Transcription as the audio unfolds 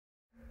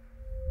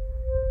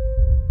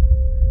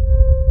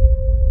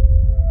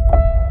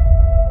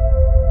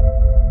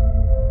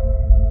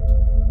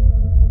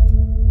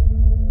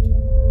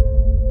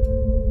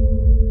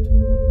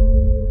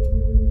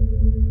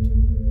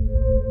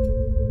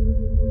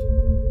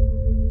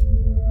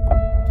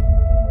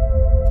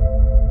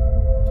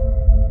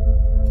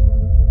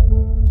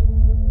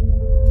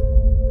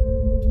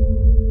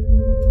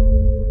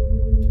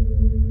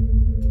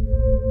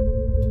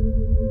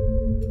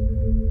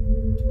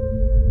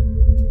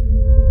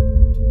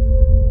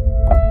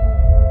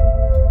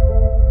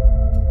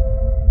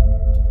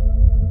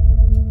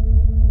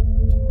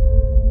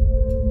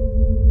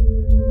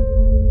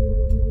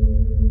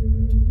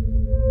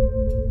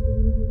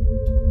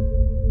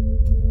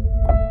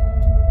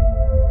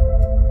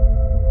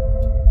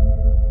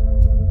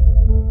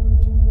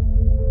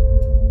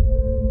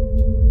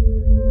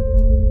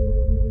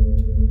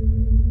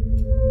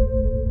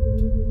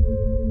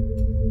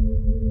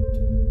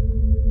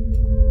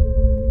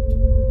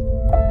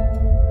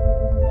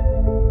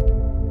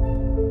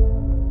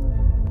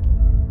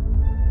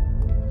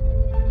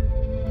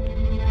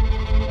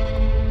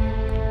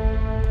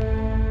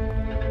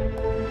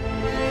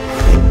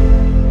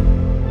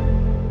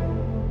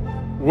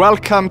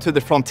Welcome to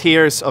the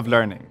frontiers of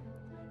learning.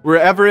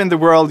 Wherever in the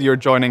world you're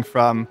joining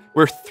from,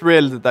 we're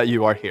thrilled that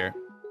you are here.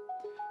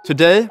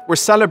 Today, we're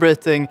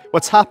celebrating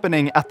what's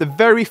happening at the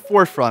very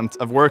forefront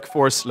of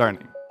workforce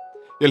learning.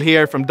 You'll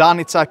hear from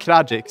Danica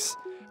Kragić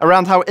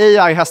around how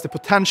AI has the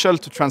potential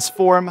to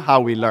transform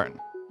how we learn,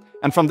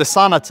 and from the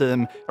Sana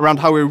team around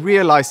how we're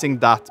realizing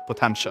that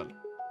potential.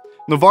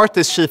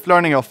 Novartis Chief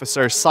Learning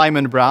Officer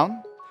Simon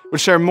Brown will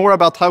share more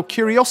about how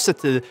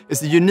curiosity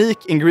is the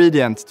unique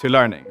ingredient to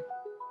learning.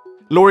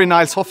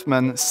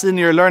 Niles-Hofmann,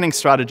 Senior Learning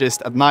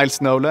Strategist at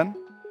NilesNolen,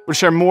 will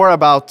share more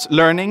about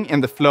learning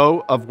in the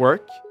flow of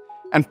work.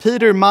 And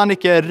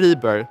Manniche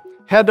Riber,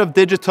 Head of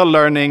Digital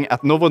Learning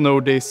at Novo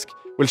Nordisk,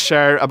 will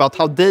share about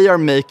how they are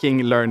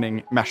making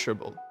learning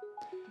measurable.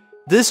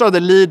 These are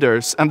the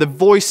leaders and the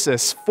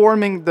voices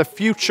forming the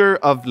future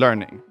of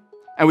learning.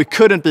 And we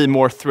couldn't be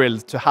more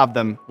thrilled to have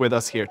them with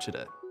us here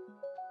today.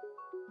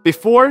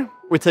 Before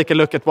we take a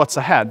look at what's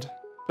ahead,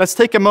 let's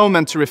take a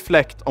moment to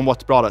reflect on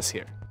what brought us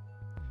here.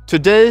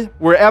 Today,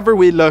 wherever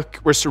we look,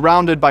 we're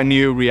surrounded by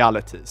new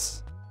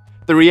realities.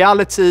 The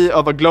reality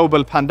of a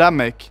global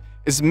pandemic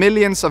is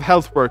millions of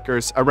health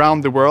workers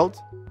around the world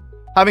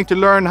having to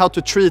learn how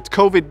to treat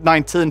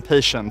COVID-19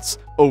 patients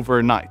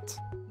overnight.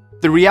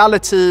 The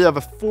reality of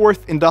a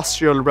fourth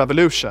industrial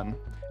revolution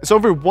is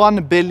over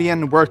 1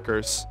 billion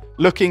workers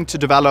looking to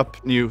develop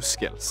new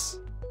skills.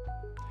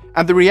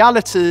 And the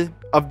reality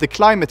of the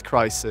climate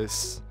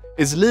crisis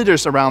is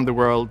leaders around the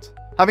world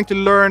having to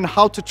learn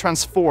how to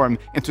transform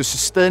into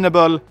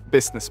sustainable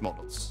business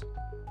models.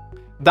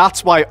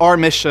 That's why our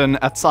mission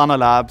at Sana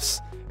Labs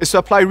is to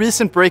apply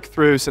recent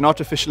breakthroughs in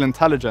artificial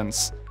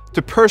intelligence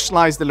to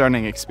personalize the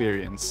learning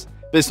experience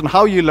based on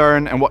how you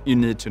learn and what you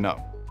need to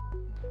know,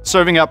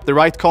 serving up the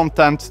right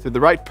content to the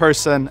right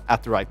person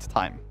at the right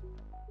time.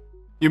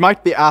 You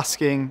might be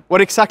asking, what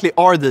exactly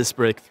are these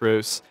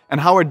breakthroughs and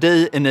how are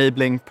they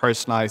enabling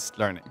personalized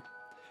learning?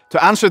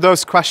 To answer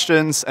those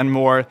questions and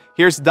more,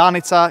 here's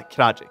Danica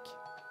Kragić.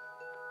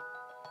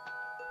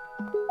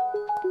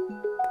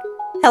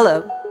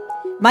 Hello,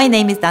 my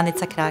name is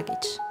Danica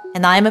Kragić,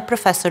 and I am a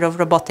professor of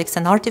robotics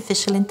and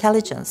artificial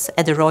intelligence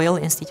at the Royal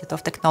Institute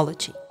of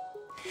Technology.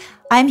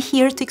 I am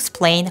here to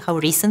explain how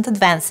recent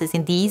advances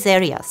in these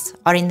areas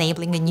are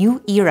enabling a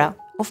new era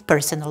of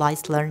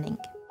personalized learning.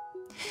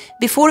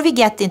 Before we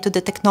get into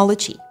the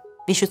technology,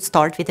 we should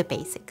start with the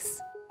basics.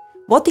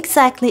 What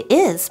exactly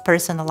is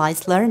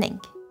personalized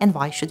learning, and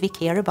why should we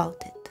care about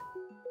it?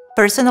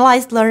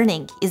 Personalized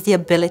learning is the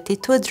ability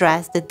to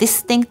address the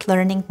distinct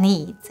learning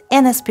needs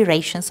and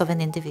aspirations of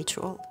an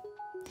individual.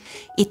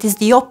 It is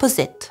the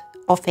opposite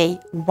of a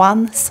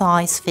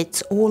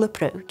one-size-fits-all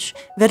approach,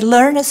 where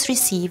learners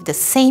receive the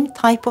same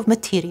type of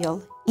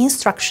material,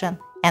 instruction,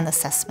 and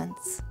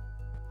assessments.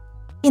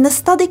 In a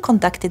study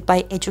conducted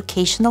by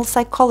educational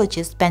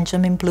psychologist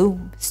Benjamin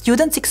Bloom,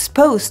 students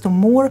exposed to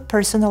more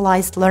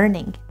personalized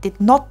learning did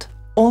not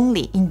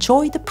only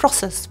enjoy the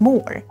process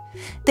more,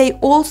 they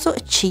also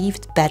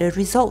achieved better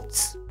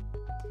results.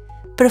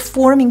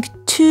 Performing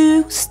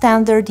 2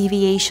 standard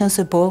deviations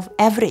above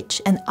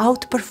average and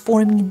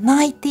outperforming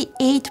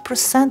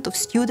 98% of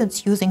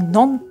students using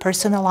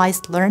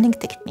non-personalized learning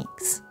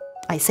techniques.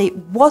 I say,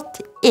 what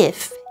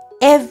if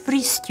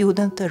every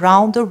student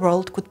around the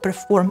world could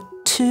perform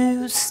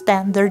 2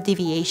 standard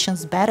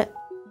deviations better?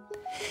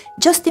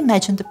 Just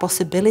imagine the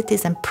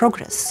possibilities and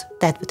progress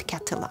that would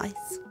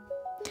catalyze.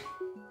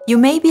 You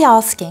may be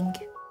asking,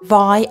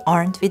 why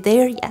aren't we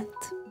there yet?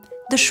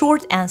 The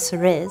short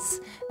answer is,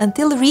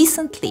 until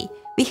recently,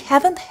 we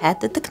haven't had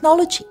the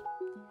technology.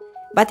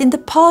 But in the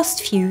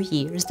past few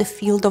years, the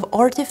field of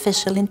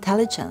artificial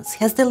intelligence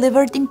has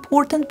delivered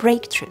important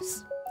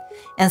breakthroughs.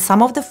 And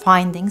some of the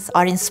findings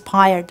are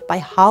inspired by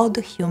how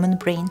the human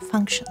brain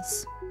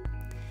functions.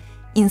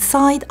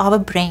 Inside our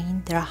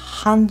brain, there are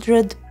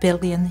 100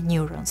 billion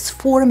neurons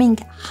forming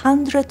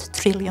 100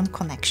 trillion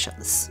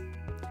connections.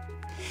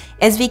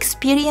 As we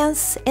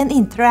experience and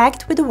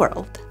interact with the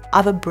world,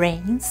 our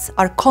brains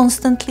are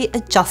constantly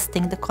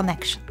adjusting the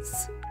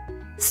connections,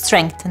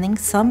 strengthening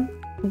some,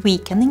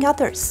 weakening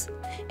others,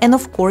 and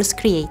of course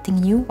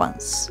creating new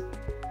ones.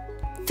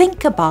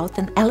 Think about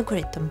an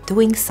algorithm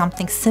doing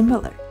something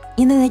similar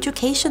in an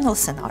educational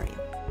scenario,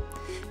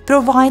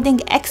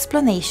 providing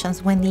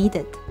explanations when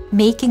needed,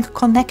 making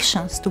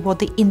connections to what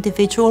the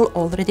individual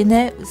already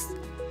knows,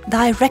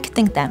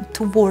 directing them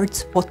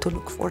towards what to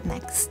look for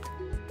next.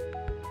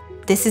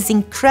 This is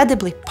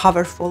incredibly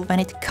powerful when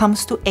it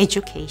comes to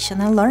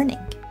education and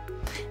learning,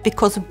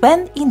 because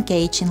when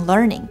engaged in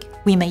learning,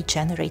 we may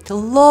generate a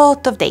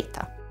lot of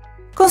data.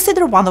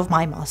 Consider one of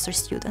my master's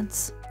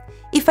students.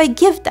 If I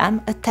give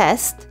them a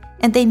test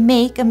and they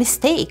make a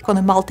mistake on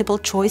a multiple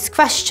choice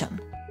question,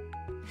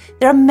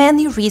 there are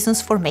many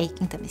reasons for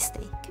making the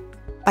mistake,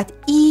 but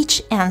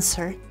each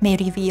answer may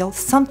reveal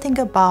something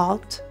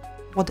about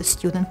what the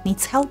student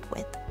needs help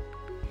with.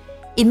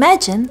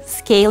 Imagine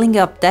scaling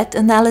up that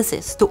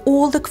analysis to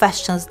all the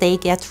questions they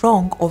get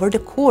wrong over the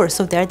course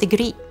of their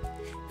degree,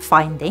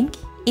 finding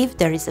if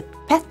there is a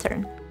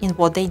pattern in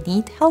what they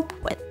need help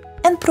with.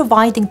 and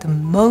providing the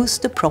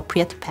most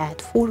appropriate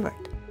path forward.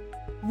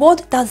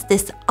 What does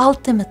this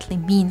ultimately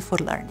mean for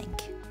learning?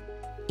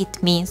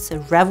 It means a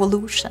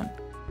revolution,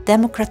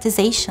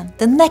 democratization,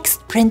 the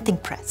next printing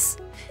press,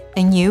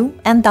 a new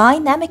and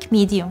dynamic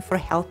medium for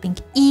helping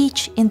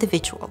each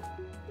individual.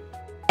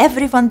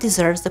 Everyone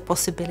deserves the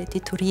possibility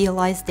to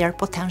realize their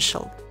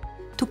potential,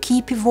 to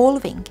keep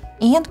evolving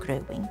and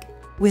growing.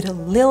 With a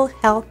little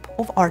help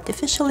of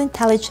artificial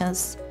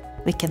intelligence,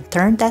 we can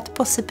turn that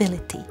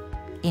possibility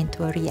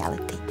into a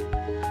reality.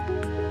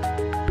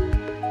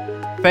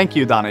 Thank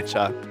you,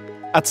 Danica.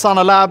 At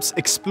Sana Labs,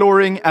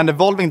 exploring and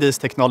evolving these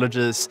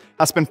technologies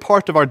has been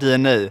part of our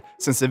DNA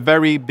since the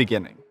very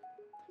beginning.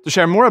 To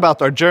share more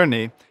about our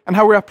journey and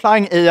how we're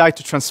applying AI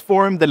to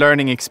transform the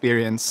learning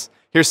experience,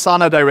 here's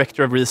Sana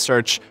Director of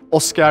Research,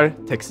 Oskar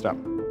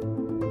Täckström.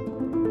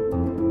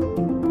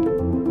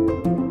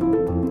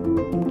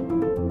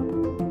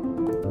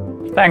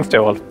 Thanks,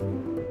 Joel.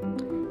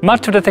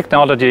 Much of the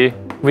technology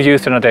we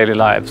use in our daily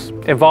lives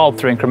evolved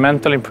through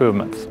incremental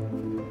improvements.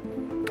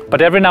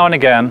 But every now and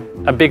again,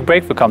 a big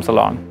breakthrough comes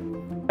along,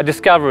 a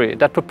discovery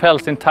that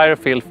propels the entire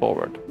field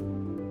forward.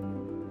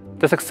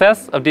 The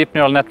success of deep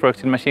neural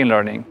networks in machine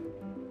learning,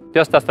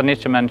 just as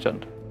Danica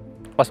mentioned,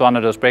 was one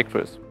of those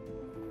breakthroughs.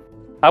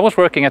 I was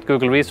working at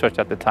Google Research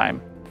at the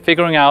time,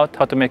 figuring out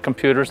how to make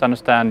computers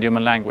understand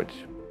human language.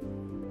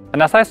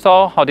 And as I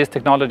saw how these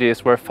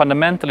technologies were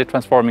fundamentally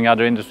transforming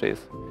other industries,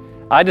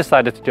 I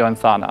decided to join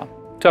Sana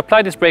to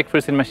apply these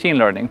breakthroughs in machine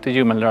learning to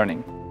human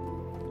learning.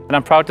 And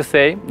I'm proud to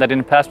say that in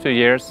the past few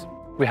years,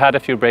 we had a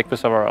few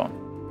breakthroughs of our own.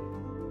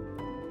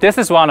 This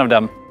is one of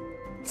them,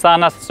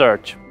 Sana's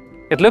search.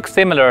 It looks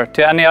similar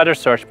to any other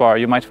search bar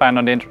you might find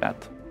on the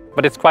internet,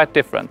 but it's quite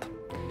different.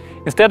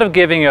 Instead of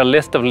giving you a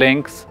list of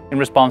links in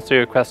response to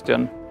your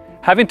question,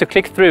 having to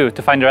click through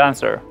to find your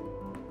answer,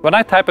 when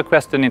I type a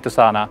question into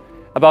Sana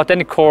about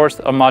any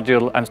course or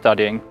module I'm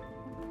studying,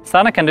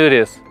 Sana can do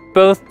this,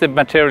 both the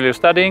material you're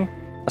studying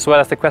as well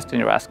as the question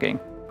you're asking.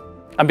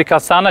 And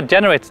because Sana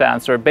generates the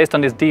answer based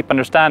on this deep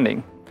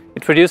understanding,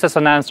 it produces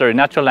an answer in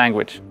natural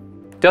language,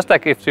 just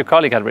like if your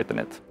colleague had written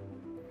it.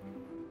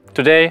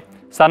 Today,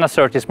 Sana's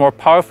search is more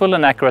powerful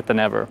and accurate than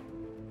ever,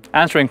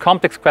 answering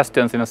complex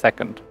questions in a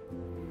second.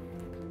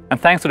 And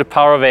thanks to the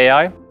power of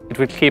AI, it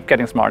will keep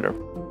getting smarter.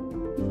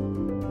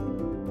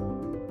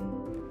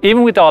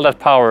 Even with all that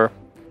power,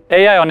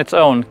 AI on its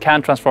own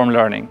can't transform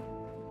learning.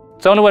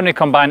 It's only when we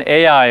combine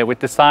AI with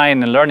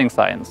design and learning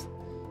science,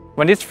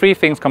 when these three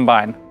things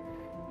combine,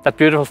 that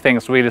beautiful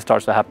things really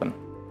starts to happen.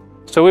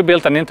 So we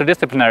built an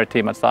interdisciplinary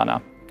team at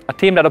Sana, a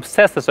team that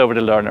obsesses over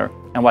the learner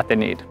and what they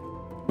need.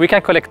 We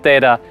can collect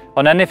data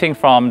on anything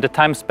from the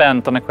time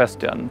spent on a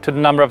question, to the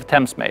number of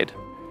attempts made,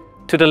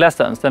 to the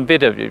lessons and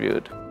video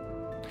reviewed.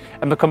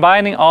 And by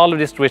combining all of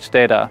this rich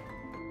data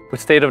with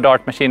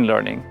state-of-the-art machine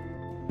learning,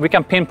 we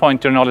can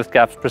pinpoint your knowledge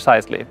gaps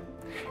precisely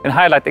and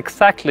highlight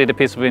exactly the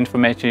piece of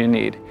information you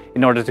need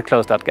in order to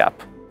close that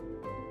gap.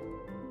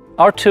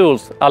 Our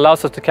tools allow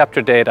us to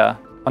capture data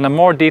on a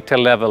more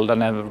detailed level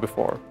than ever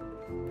before,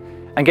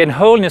 and gain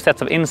whole new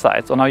sets of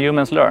insights on how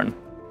humans learn.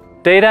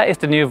 Data is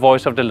the new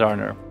voice of the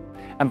learner,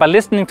 and by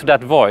listening to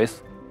that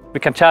voice, we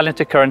can challenge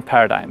the current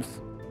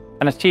paradigms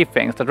and achieve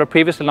things that were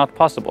previously not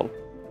possible.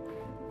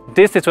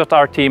 This is what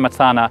our team at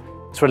Sana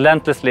is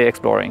relentlessly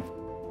exploring.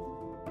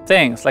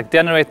 Things like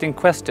generating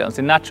questions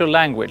in natural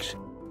language,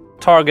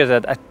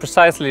 targeted at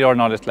precisely your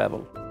knowledge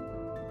level,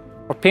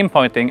 or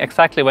pinpointing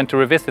exactly when to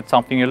revisit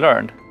something you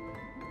learned,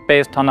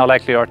 based on how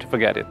likely you are to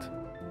forget it,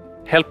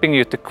 helping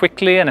you to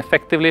quickly and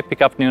effectively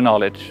pick up new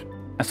knowledge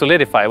and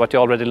solidify what you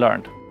already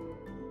learned.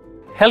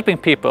 Helping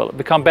people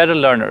become better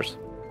learners,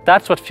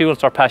 that's what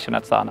fuels our passion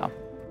at Sana.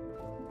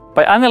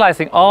 By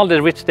analyzing all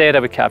the rich data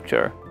we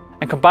capture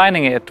and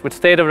combining it with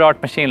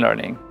state-of-the-art machine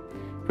learning,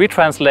 we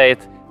translate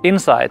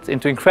insights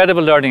into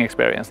incredible learning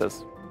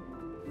experiences.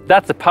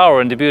 That's the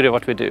power and the beauty of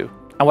what we do,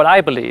 and what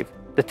I believe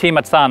the team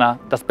at Sana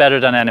does better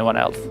than anyone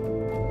else.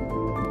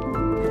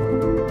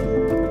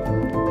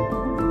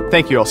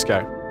 Thank you,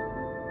 Oskar.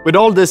 With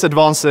all these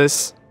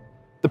advances,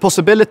 the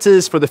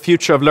possibilities for the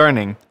future of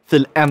learning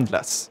feel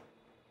endless.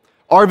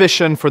 Our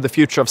vision for the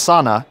future of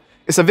Sana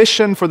is a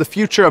vision for the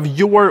future of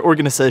your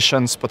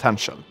organization's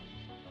potential.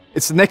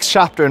 It's the next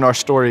chapter in our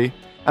story,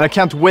 and I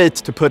can't wait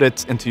to put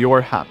it into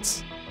your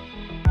hands.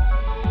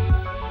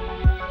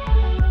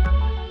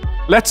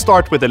 Let's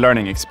start with the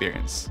learning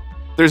experience.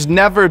 There's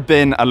never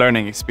been a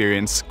learning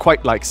experience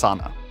quite like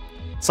Sana.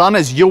 Sana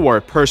is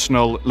your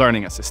personal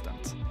learning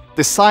assistant,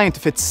 designed to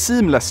fit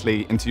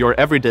seamlessly into your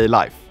everyday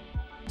life,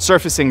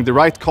 surfacing the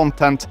right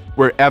content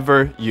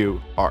wherever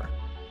you are.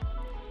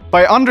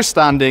 By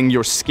understanding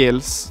your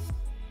skills,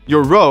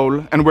 your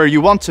role, and where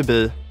you want to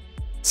be,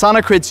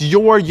 Sana creates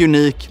your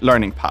unique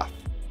learning path,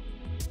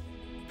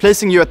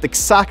 placing you at the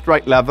exact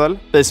right level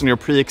based on your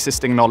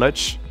pre-existing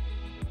knowledge,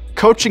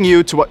 coaching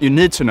you to what you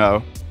need to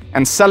know,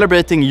 and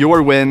celebrating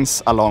your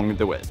wins along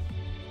the way.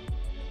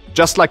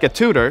 Just like a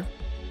tutor,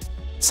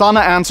 Sana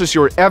answers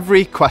your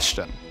every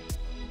question,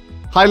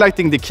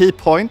 highlighting the key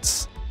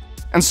points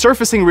and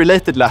surfacing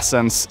related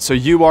lessons so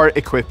you are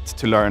equipped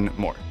to learn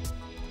more.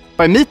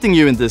 By meeting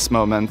you in these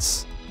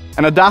moments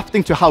and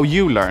adapting to how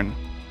you learn,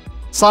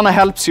 Sana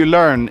helps you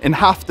learn in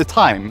half the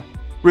time,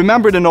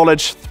 remember the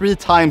knowledge 3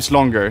 times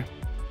longer,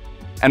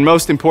 and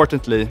most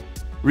importantly,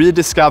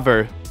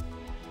 rediscover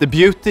the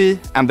beauty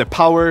and the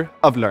power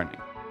of learning.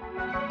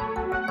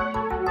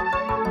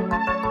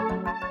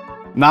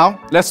 Now,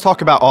 let's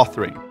talk about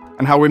authoring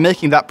and how we're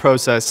making that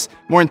process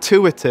more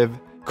intuitive,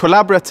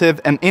 collaborative,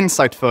 and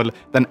insightful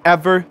than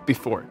ever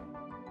before.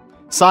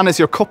 Sana is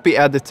your copy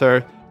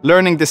editor,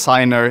 learning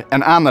designer,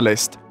 and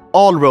analyst,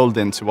 all rolled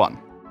into one.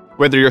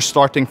 Whether you're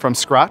starting from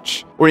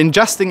scratch or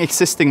ingesting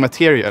existing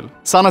material,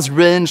 Sana's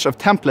range of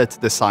template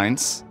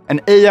designs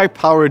and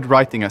AI-powered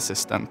writing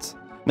assistant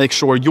make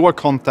sure your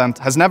content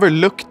has never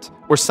looked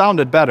or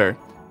sounded better,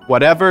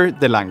 whatever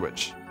the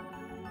language.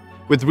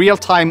 With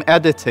real-time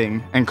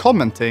editing and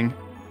commenting,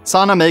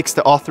 Sana makes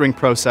the authoring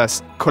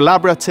process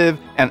collaborative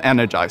and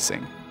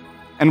energizing.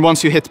 And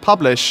once you hit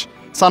publish,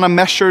 Sana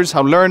measures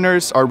how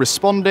learners are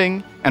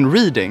responding and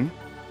reading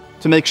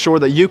to make sure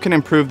that you can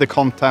improve the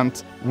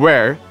content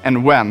where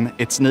and when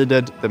it's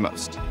needed the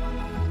most.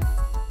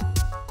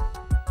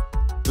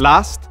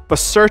 Last, but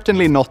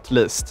certainly not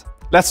least,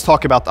 let's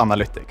talk about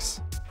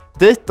analytics.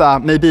 Data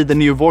may be the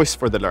new voice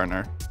for the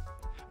learner,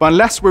 but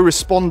unless we're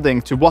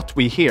responding to what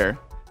we hear,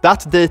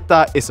 that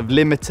data is of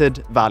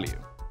limited value.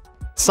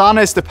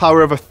 Sana is the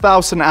power of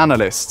 1,000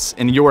 analysts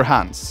in your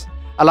hands,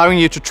 allowing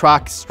you to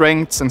track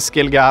strengths and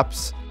skill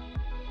gaps,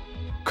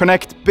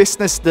 connect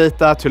business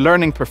data to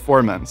learning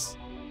performance,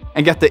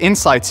 and get the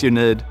insights you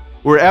need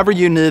wherever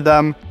you need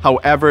them,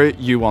 however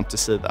you want to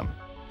see them,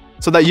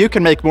 so that you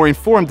can make more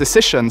informed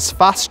decisions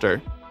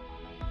faster,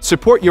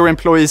 support your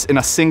employees in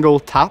a single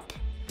tap,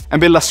 and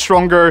build a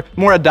stronger,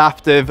 more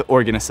adaptive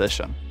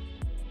organization.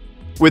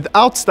 With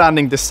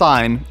outstanding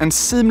design and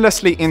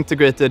seamlessly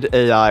integrated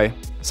AI,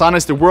 Sana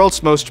is the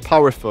world's most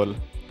powerful,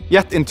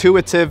 yet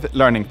intuitive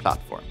learning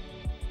platform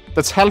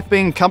that's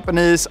helping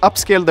companies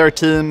upskill their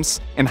teams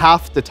in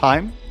half the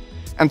time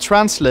and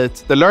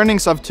translate the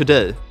learnings of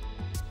today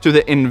to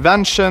the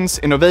inventions,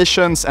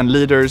 innovations, and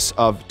leaders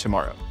of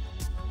tomorrow.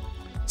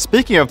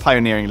 Speaking of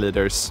pioneering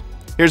leaders,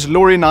 here's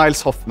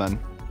Niles-Hofmann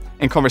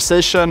in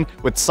conversation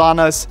with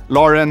Sana's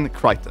Lauren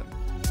Crichton.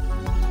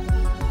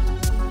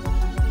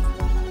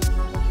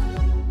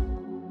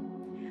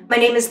 My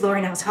name is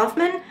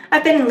Niles-Hofmann.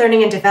 I've been in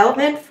learning and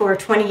development for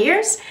 20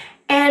 years,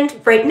 and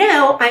right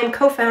now I'm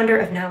co-founder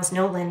of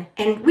NilesNolen,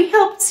 and we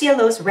help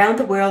CLOs around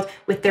the world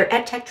with their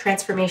EdTech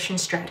transformation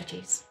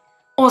strategies.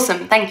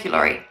 Awesome, thank you,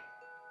 Laurie.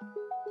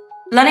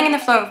 Learning in the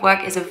flow of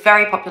work is a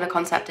very popular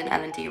concept in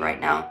L&D right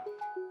now.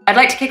 I'd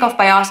like to kick off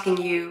by asking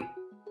you,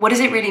 what does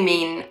it really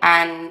mean,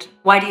 and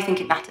why do you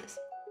think it matters?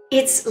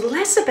 It's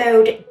less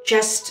about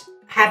just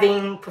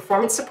having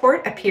performance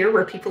support appear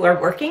where people are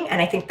working,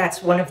 and I think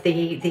that's one of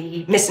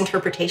the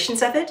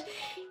misinterpretations of it.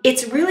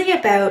 It's really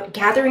about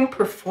gathering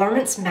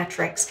performance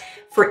metrics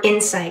for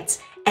insights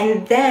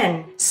and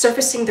then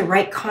surfacing the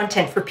right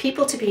content for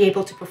people to be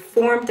able to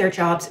perform their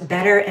jobs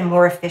better and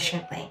more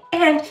efficiently,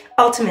 and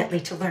ultimately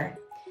to learn.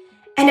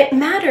 And it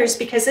matters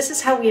because this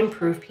is how we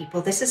improve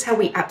people. This is how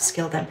we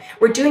upskill them.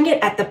 We're doing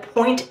it at the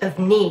point of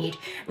need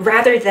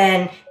rather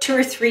than 2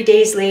 or 3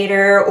 days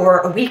later or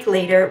a week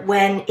later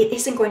when it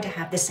isn't going to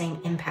have the same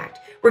impact.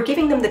 We're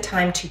giving them the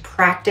time to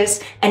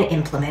practice and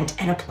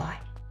implement and apply.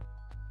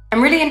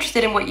 I'm really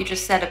interested in what you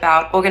just said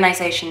about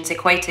organizations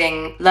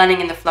equating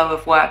learning in the flow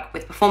of work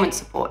with performance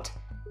support.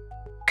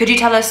 Could you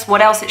tell us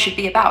what else it should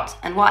be about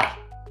and why?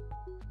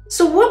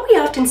 So what we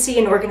often see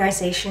in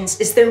organizations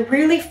is they're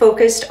really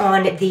focused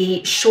on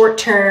the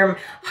short-term,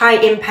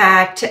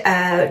 high-impact,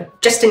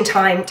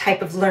 just-in-time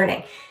type of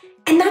learning.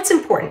 And that's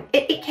important.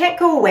 It can't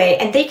go away,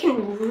 and they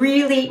can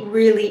really,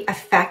 really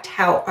affect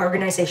how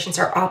organizations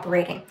are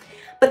operating.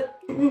 But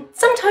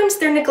sometimes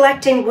they're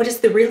neglecting what is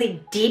the really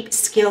deep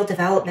skill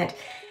development.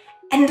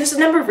 And there's a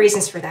number of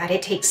reasons for that.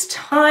 It takes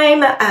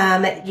time.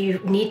 You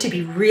need to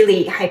be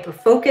really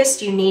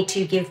hyper-focused. You need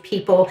to give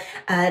people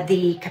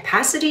the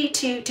capacity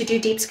to do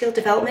deep skill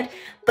development.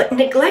 But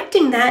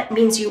neglecting that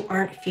means you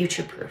aren't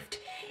future-proofed.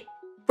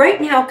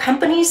 Right now,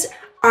 companies,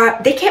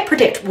 they can't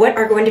predict what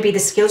are going to be the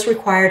skills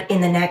required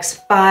in the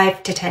next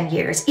 5 to 10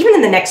 years, even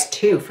in the next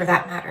 2 for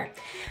that matter.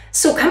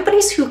 So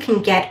companies who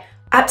can get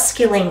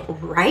upskilling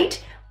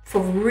right for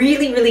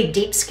really, really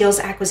deep skills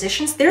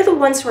acquisitions, they're the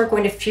ones who are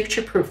going to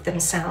future-proof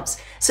themselves.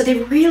 So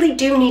they really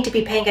do need to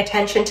be paying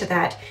attention to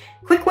that.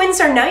 Quick wins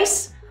are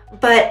nice,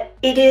 but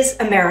it is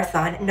a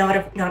marathon, not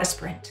a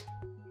sprint.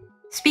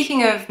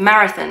 Speaking of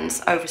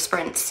marathons over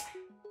sprints,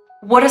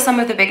 what are some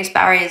of the biggest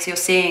barriers you're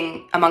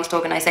seeing amongst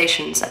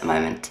organizations at the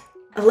moment?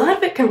 A lot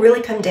of it can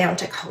really come down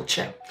to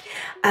culture.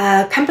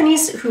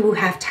 Companies who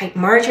have tight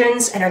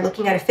margins and are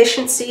looking at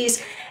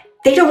efficiencies,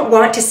 They don't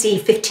want to see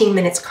 15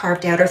 minutes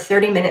carved out or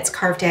 30 minutes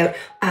carved out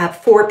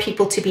for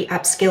people to be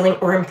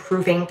upskilling or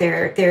improving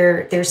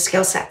their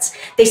skill sets.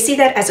 They see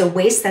that as a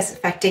waste that's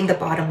affecting the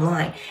bottom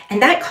line. And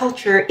that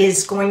culture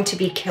is going to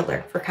be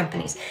killer for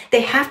companies.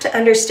 They have to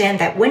understand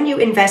that when you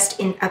invest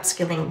in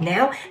upskilling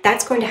now,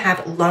 that's going to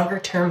have longer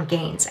term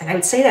gains. And I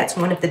would say that's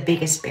one of the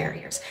biggest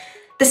barriers.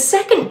 The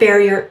second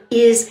barrier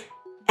is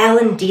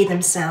L&D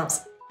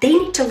themselves. They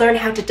need to learn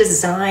how to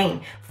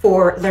design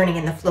for learning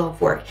in the flow of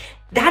work.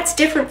 That's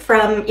different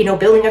from,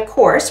 building a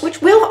course,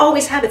 which will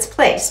always have its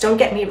place, don't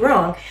get me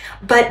wrong,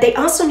 but they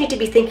also need to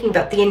be thinking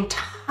about the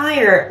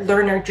entire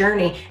learner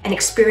journey and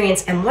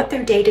experience and what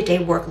their day-to-day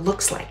work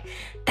looks like.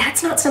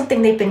 That's not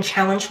something they've been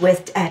challenged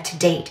with to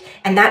date,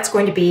 and that's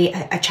going to be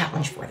a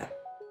challenge for them.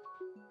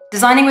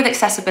 Designing with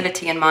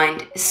accessibility in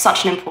mind is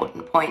such an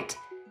important point,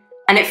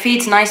 and it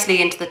feeds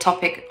nicely into the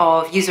topic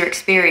of user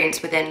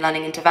experience within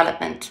learning and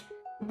development.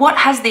 What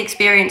has the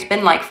experience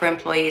been like for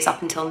employees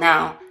up until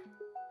now?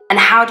 And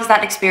how does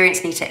that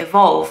experience need to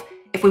evolve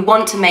if we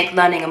want to make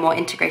learning a more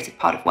integrated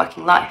part of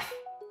working life?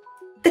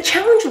 The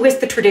challenge with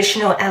the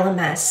traditional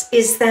LMS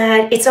is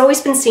that it's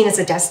always been seen as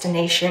a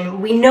destination.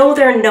 We know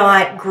they're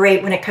not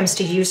great when it comes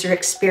to user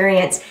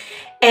experience,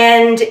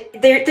 and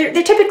they're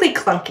typically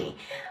clunky.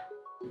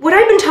 What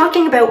I've been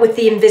talking about with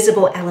the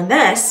invisible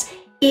LMS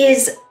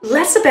is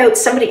less about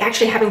somebody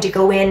actually having to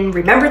go in,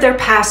 remember their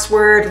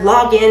password,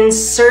 log in,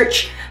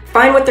 search,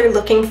 find what they're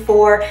looking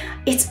for.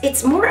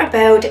 It's more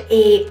about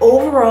an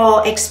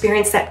overall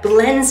experience that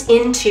blends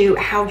into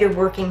how you're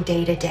working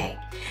day to day.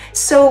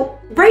 So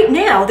right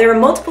now, there are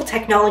multiple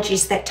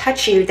technologies that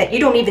touch you that you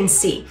don't even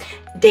see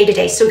day to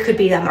day. So it could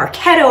be a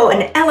Marketo,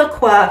 an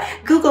Eloqua,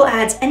 Google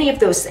Ads, any of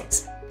those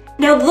things.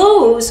 Now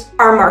those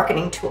are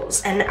marketing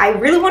tools, and I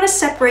really want to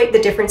separate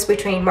the difference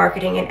between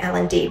marketing and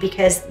L&D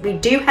because we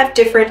do have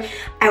different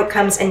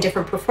outcomes and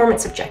different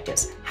performance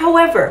objectives.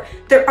 However,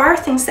 there are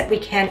things that we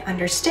can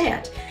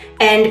understand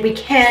and we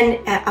can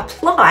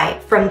apply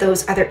from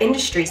those other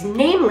industries,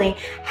 namely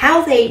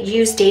how they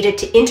use data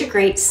to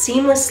integrate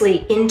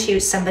seamlessly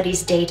into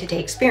somebody's day-to-day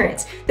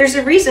experience. There's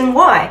a reason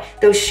why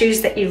those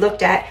shoes that you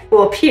looked at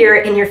will appear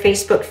in your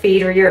Facebook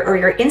feed or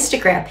your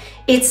Instagram.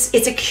 It's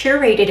a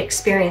curated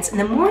experience, and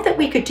the more that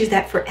we could do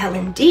that for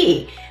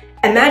L&D,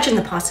 imagine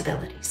the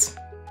possibilities.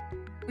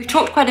 We've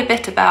talked quite a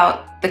bit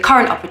about the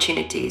current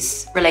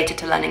opportunities related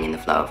to learning in the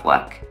flow of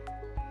work.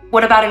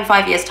 What about in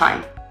 5 years'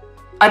 time?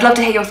 I'd love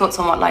to hear your thoughts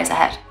on what lies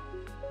ahead.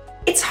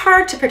 It's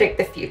hard to predict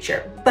the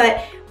future,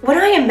 but when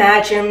I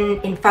imagine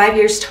in 5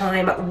 years'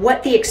 time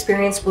what the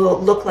experience will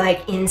look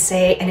like in,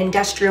 say, an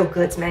industrial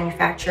goods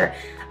manufacturer,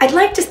 I'd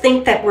like to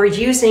think that we're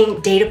using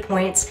data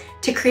points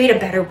to create a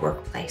better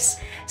workplace.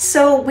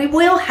 So we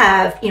will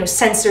have,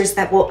 sensors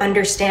that will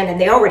understand, and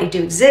they already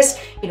do exist,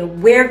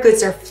 where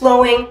goods are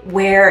flowing,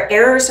 where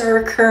errors are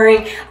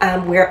occurring,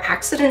 where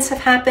accidents have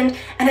happened.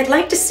 And I'd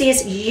like to see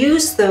us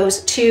use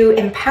those to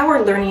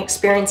empower learning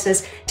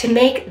experiences to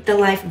make the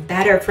life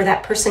better for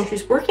that person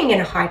who's working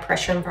in a high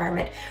pressure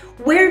environment.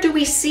 Where do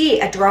we see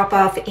a drop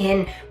off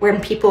in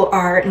when people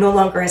are no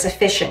longer as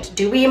efficient?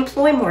 Do we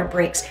employ more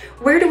breaks?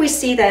 Where do we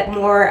see that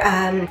more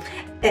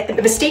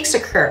mistakes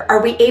occur?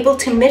 Are we able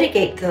to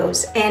mitigate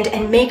those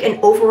and make an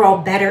overall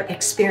better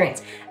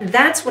experience?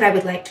 That's what I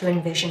would like to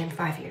envision in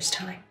 5 years'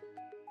 time.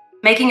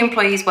 Making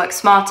employees work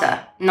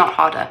smarter, not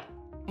harder.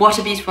 What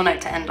a beautiful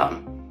note to end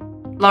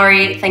on.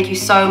 Laurie, thank you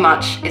so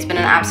much. It's been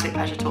an absolute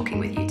pleasure talking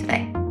with you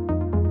today.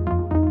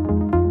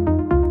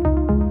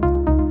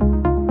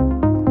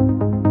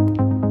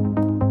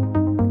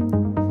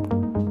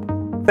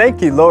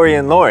 Thank you, Laurie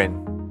and Lauren.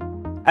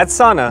 At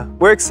Sana,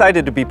 we're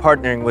excited to be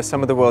partnering with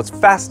some of the world's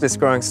fastest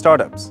growing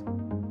startups.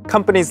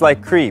 Companies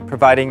like Cree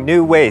providing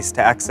new ways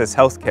to access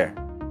healthcare.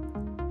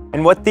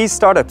 And what these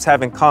startups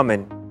have in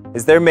common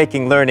is they're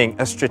making learning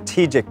a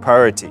strategic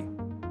priority.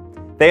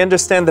 They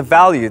understand the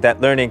value that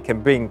learning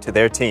can bring to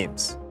their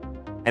teams.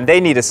 And they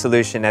need a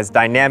solution as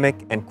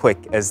dynamic and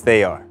quick as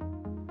they are.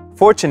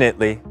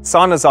 Fortunately,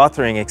 Sana's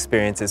authoring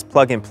experience is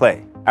plug and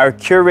play. Our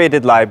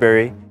curated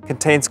library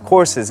contains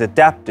courses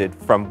adapted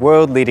from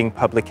world-leading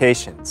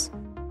publications,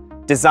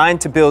 designed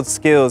to build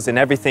skills in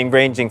everything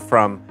ranging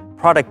from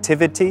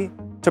productivity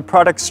to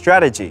product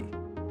strategy.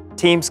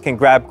 Teams can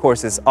grab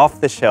courses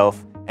off the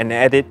shelf and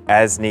edit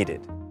as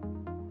needed.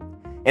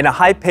 In a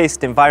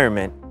high-paced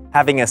environment,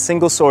 having a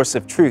single source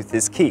of truth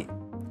is key.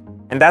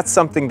 And that's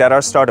something that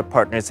our startup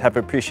partners have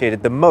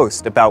appreciated the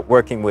most about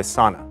working with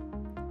Sana.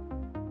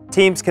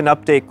 Teams can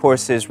update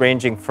courses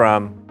ranging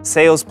from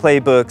sales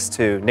playbooks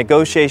to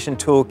negotiation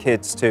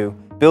toolkits to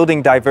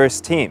building diverse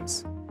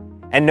teams,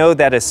 and know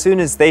that as soon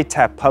as they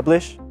tap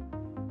publish,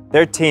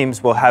 their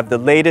teams will have the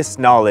latest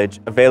knowledge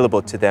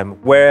available to them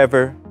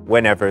wherever,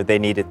 whenever they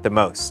need it the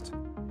most.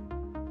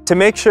 To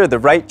make sure the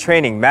right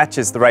training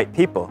matches the right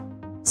people,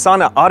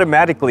 Sana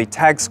automatically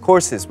tags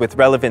courses with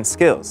relevant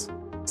skills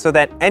so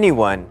that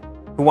anyone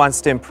who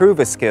wants to improve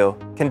a skill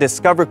can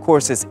discover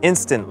courses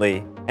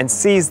instantly and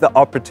seize the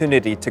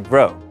opportunity to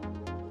grow.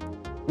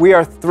 We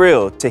are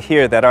thrilled to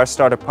hear that our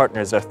startup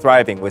partners are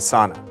thriving with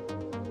Sana.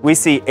 We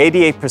see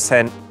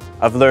 88%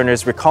 of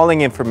learners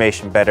recalling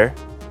information better,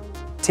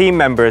 team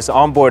members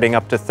onboarding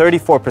up to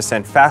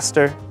 34%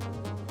 faster,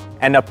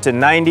 and up to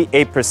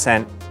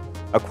 98%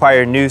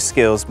 acquire new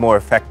skills more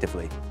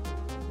effectively.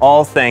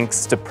 All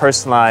thanks to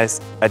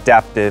personalized,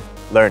 adaptive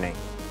learning.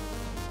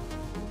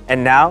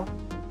 And now,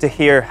 to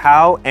hear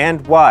how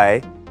and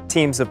why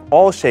teams of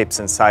all shapes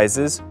and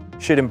sizes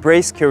should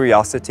embrace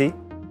curiosity,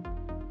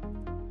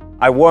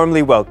 I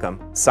warmly welcome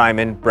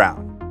Simon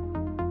Brown.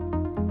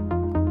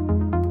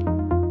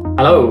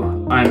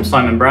 Hello, I'm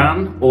Simon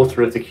Brown,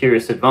 author of The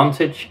Curious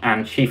Advantage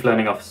and Chief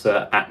Learning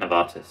Officer at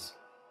Novartis.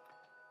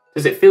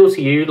 Does it feel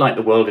to you like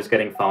the world is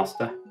getting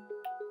faster?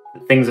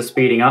 That things are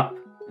speeding up?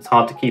 It's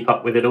hard to keep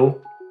up with it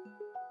all?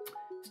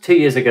 It's 2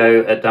 years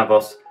ago at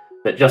Davos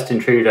that Justin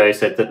Trudeau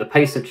said that the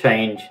pace of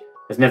change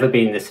has never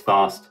been this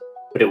fast,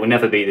 but it will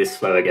never be this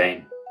slow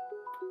again.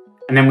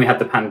 And then we had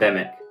the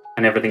pandemic,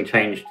 and everything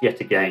changed yet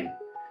again.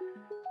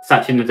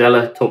 Satya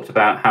Nadella talked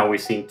about how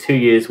we've seen 2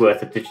 years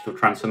worth of digital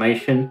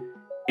transformation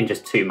in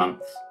just 2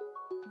 months.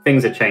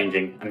 Things are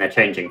changing, and they're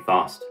changing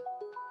fast.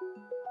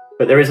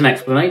 But there is an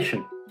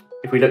explanation.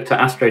 If we look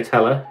to Astro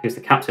Teller, who's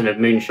the captain of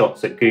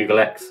moonshots at Google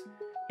X,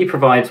 he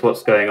provides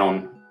what's going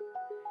on.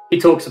 He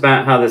talks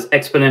about how there's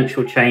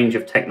exponential change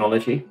of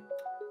technology,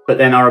 but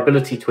then our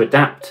ability to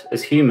adapt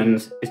as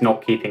humans is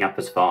not keeping up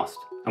as fast.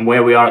 And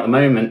where we are at the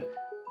moment,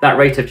 that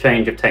rate of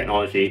change of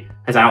technology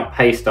has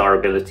outpaced our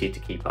ability to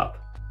keep up.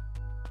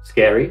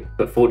 Scary,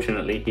 but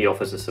fortunately he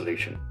offers a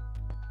solution.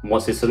 And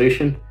what's his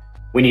solution?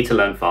 We need to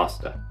learn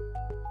faster.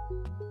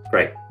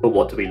 Great, but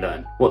what do we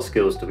learn? What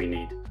skills do we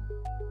need?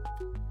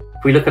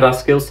 If we look at our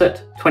skill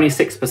set,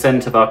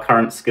 26% of our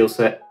current skill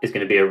set is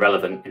going to be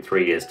irrelevant in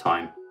 3 years'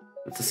 time.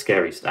 That's a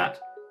scary stat.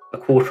 A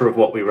quarter of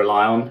what we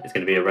rely on is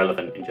going to be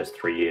irrelevant in just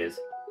 3 years.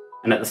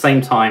 And at the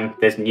same time,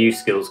 there's new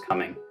skills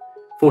coming.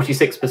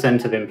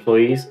 46% of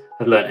employees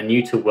have learned a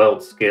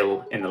new-to-world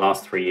skill in the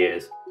last 3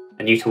 years.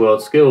 A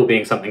new-to-world skill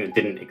being something that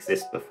didn't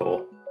exist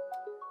before.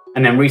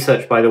 And then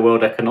research by the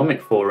World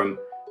Economic Forum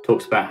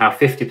talks about how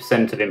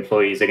 50% of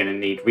employees are going to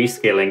need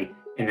reskilling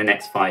in the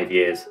next 5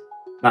 years.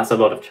 That's a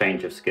lot of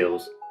change of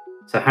skills.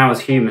 So how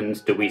as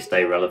humans do we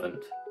stay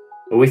relevant?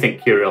 Well, we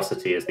think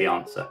curiosity is the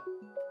answer.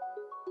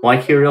 Why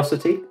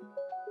curiosity?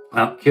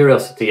 Well,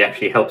 curiosity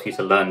actually helps you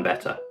to learn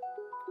better.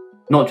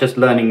 Not just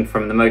learning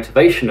from the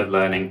motivation of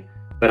learning,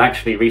 but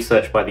actually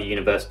research by the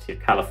University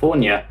of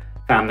California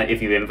found that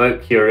if you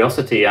invoke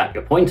curiosity at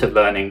your point of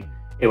learning,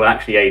 it will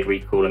actually aid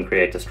recall and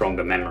create a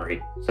stronger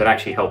memory. So it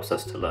actually helps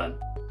us to learn.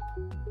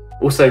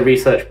 Also,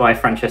 research by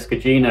Francesca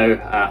Gino,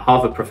 a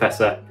Harvard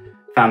professor,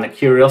 found that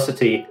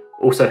curiosity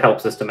also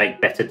helps us to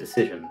make better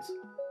decisions.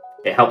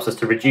 It helps us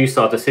to reduce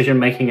our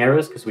decision-making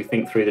errors because we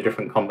think through the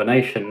different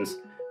combinations,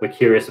 we're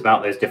curious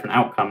about those different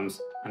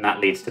outcomes, and that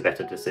leads to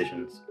better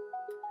decisions.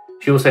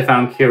 She also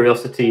found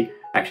curiosity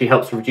actually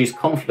helps reduce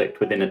conflict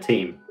within a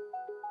team.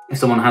 If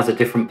someone has a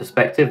different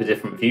perspective, a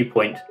different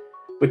viewpoint,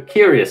 we're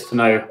curious to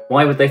know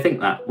why would they think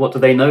that? What do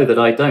they know that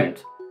I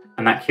don't?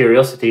 And that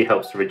curiosity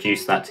helps to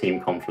reduce that team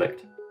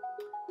conflict.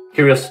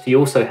 Curiosity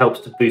also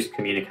helps to boost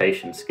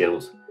communication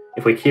skills.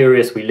 If we're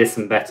curious, we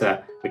listen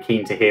better, we're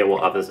keen to hear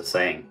what others are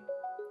saying.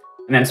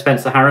 And then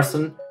Spencer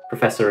Harrison,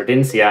 professor at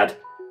INSEAD,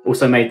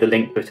 also made the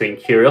link between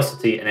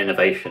curiosity and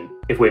innovation.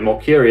 If we're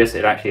more curious,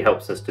 it actually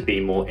helps us to be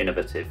more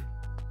innovative.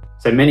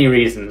 So many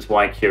reasons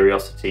why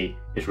curiosity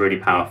is really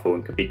powerful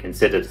and could be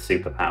considered a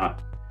superpower.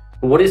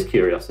 But what is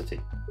curiosity?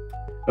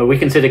 Well, we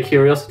consider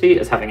curiosity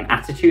as having an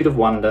attitude of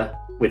wonder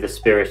with a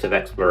spirit of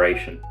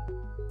exploration.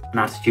 An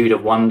attitude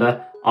of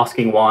wonder,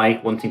 asking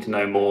why, wanting to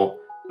know more,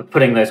 but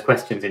putting those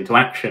questions into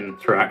action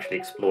through actually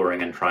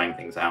exploring and trying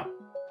things out.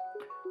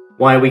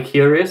 Why are we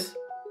curious?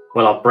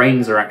 Well, our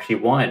brains are actually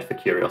wired for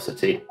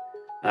curiosity.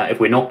 If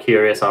we're not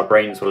curious, our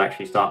brains will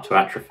actually start to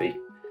atrophy.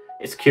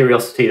 It's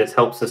curiosity that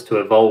helps us to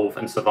evolve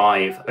and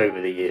survive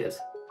over the years.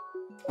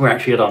 We're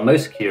actually at our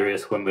most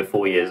curious when we're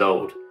 4 years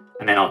old,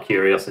 and then our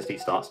curiosity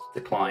starts to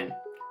decline.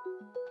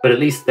 But at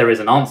least there is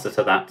an answer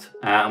to that,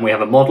 and we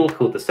have a model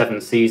called the 7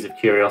 C's of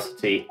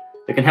curiosity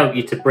that can help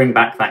you to bring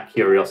back that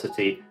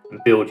curiosity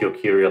and build your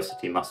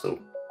curiosity muscle.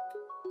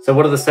 So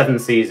what are the 7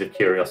 C's of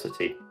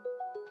curiosity?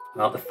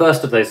 Well, the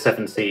first of those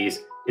 7 C's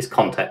is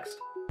context.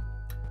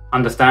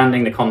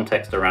 Understanding the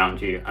context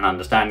around you and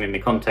understanding the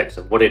context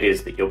of what it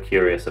is that you're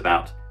curious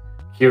about.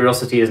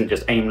 Curiosity isn't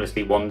just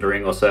aimlessly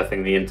wandering or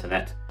surfing the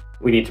internet.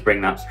 We need to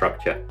bring that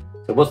structure.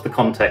 So what's the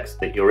context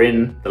that you're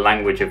in, the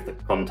language of the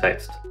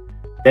context?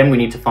 Then we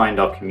need to find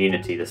our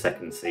community, the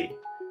 2nd C.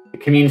 The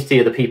community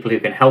are the people who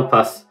can help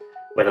us,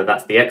 whether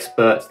that's the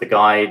experts, the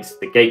guides,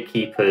 the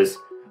gatekeepers,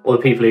 or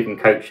the people who can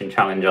coach and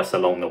challenge us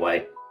along the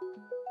way.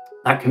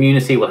 That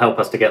community will help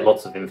us to get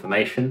lots of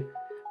information,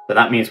 but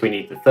that means we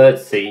need the 3rd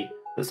C,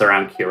 that's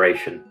around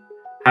curation.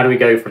 How do we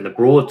go from the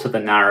broad to the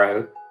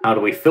narrow? How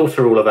do we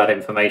filter all of that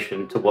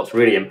information to what's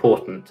really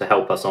important to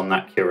help us on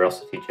that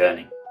curiosity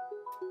journey?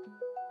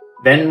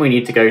 Then we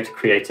need to go to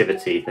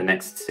creativity, the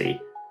next C.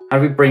 How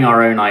do we bring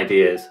our own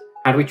ideas?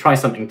 How do we try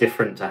something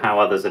different to how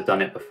others have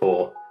done it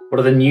before? What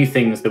are the new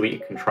things that we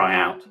can try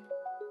out?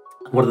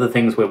 What are the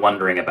things we're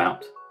wondering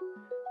about?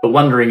 But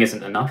wondering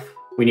isn't enough.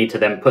 We need to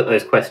then put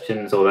those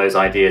questions or those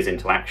ideas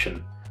into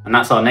action. And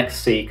that's our next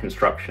C,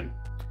 construction.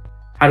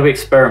 How do we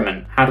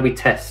experiment? How do we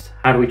test?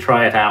 How do we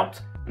try it out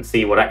and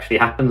see what actually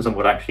happens and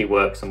what actually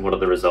works and what are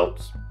the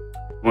results?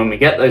 When we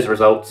get those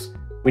results,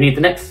 we need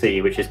the next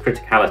C, which is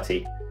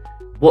criticality.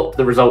 What do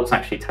the results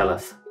actually tell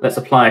us? Let's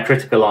apply a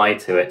critical eye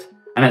to it.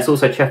 And let's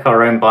also check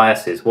our own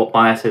biases. What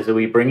biases are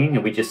we bringing?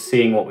 Are we just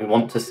seeing what we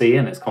want to see,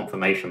 and it's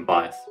confirmation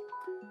bias?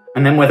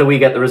 And then whether we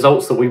get the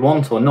results that we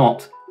want or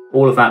not,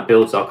 all of that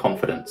builds our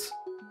confidence.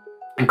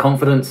 And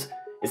confidence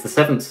is the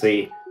 7th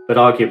C, but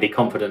arguably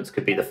confidence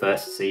could be the 1st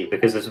C,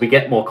 because as we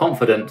get more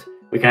confident,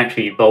 we can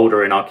actually be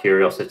bolder in our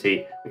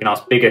curiosity, we can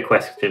ask bigger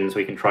questions,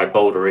 we can try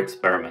bolder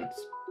experiments.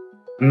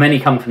 And many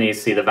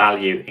companies see the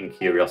value in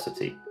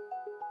curiosity.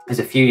 It was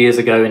a few years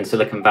ago in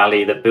Silicon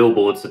Valley that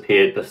billboards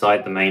appeared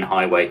beside the main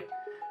highway.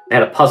 They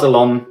had a puzzle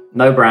on,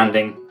 no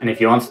branding, and if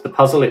you answered the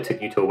puzzle, it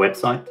took you to a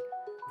website.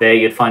 There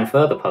you'd find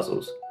further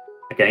puzzles.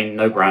 Again,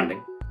 no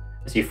branding.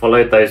 As you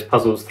followed those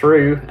puzzles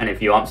through, and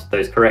if you answered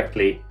those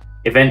correctly,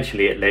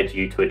 eventually it led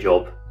you to a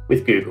job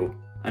with Google.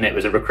 And it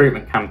was a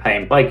recruitment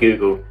campaign by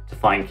Google to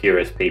find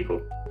curious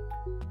people.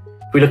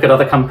 If we look at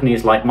other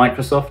companies like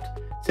Microsoft,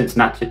 since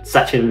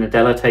Satya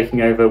Nadella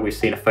taking over, we've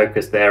seen a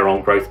focus there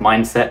on growth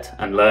mindset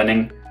and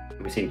learning.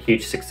 And we've seen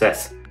huge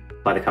success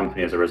by the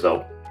company as a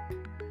result.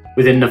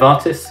 Within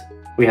Novartis,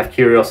 we have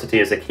curiosity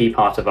as a key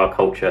part of our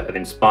culture of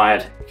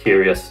inspired,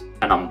 curious,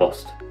 and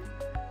unbossed.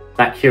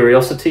 That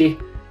curiosity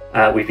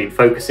we've been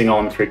focusing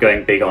on through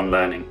going big on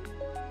learning.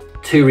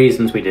 2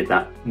 reasons we did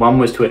that. One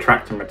was to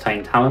attract and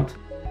retain talent.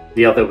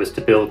 The other was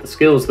to build the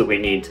skills that we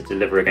need to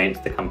deliver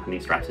against the company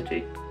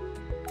strategy.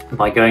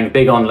 By going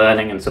big on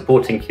learning and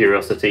supporting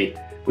curiosity,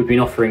 we've been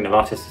offering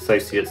Novartis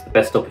associates the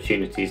best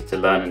opportunities to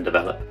learn and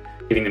develop,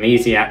 giving them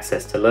easy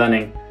access to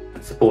learning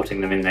and supporting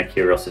them in their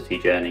curiosity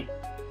journey.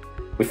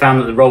 We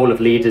found that the role of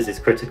leaders is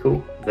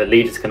critical, that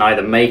leaders can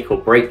either make or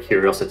break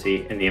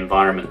curiosity in the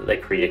environment that they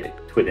create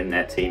within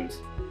their teams.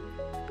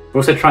 We're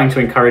also trying to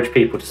encourage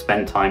people to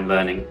spend time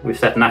learning. We've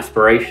set an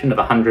aspiration of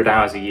 100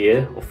 hours a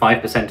year, or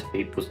 5% of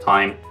people's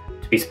time,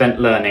 to be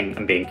spent learning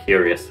and being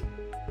curious.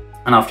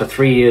 And after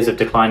 3 years of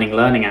declining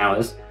learning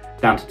hours,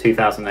 down to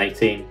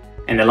 2018,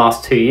 in the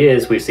last 2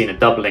 years we've seen a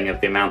doubling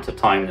of the amount of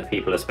time that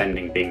people are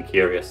spending being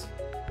curious.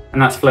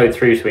 And that's flowed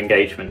through to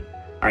engagement.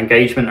 Our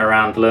engagement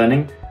around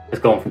learning has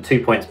gone from 2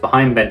 points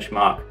behind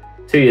benchmark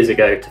 2 years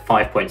ago to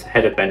 5 points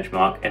ahead of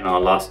benchmark in our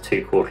last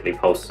 2 quarterly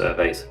pulse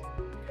surveys.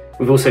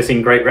 We've also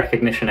seen great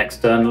recognition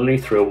externally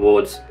through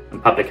awards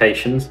and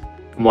publications,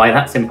 and why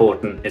that's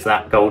important is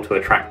that goal to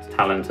attract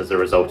talent as a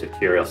result of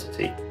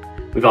curiosity.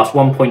 We've asked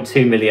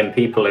 1.2 million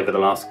people over the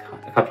last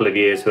couple of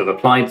years who have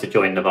applied to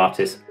join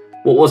Novartis,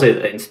 what was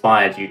it that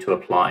inspired you to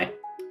apply?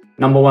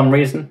 Number 1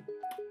 reason,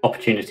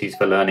 opportunities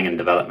for learning and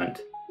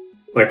development.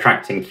 We're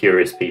attracting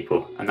curious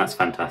people, and that's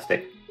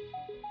fantastic.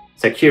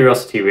 So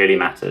curiosity really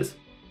matters.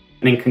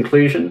 And in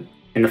conclusion,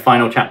 in the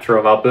final chapter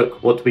of our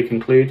book, what do we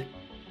conclude?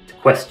 To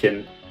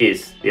question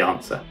is the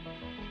answer.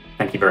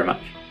 Thank you very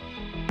much.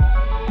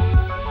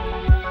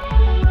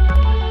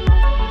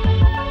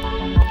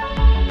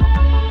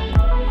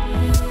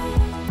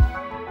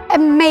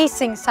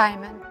 Amazing,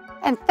 Simon.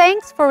 And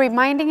thanks for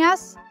reminding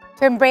us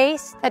to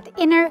embrace that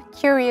inner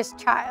curious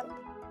child.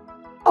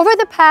 Over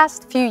the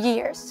past few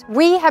years,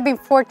 we have been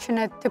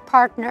fortunate to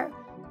partner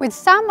with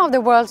some of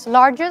the world's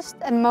largest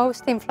and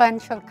most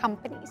influential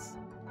companies.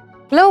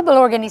 Global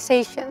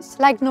organizations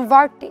like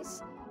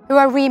Novartis, who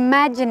are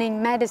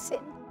reimagining medicine,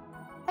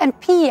 and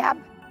PIAB,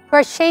 who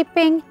are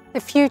shaping the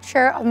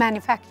future of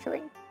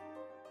manufacturing.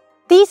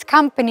 These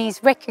companies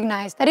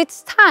recognize that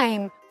it's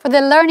time for the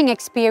learning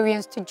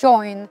experience to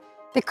join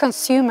the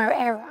consumer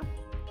era,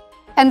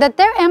 and that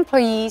their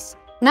employees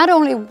not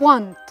only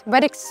want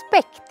but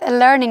expect a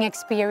learning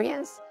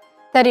experience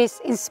that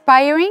is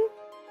inspiring,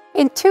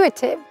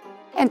 intuitive,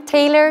 and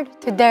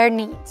tailored to their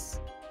needs.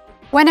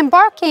 When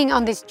embarking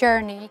on this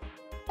journey,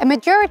 a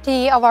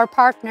majority of our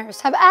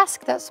partners have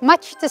asked us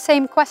much the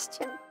same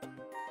question.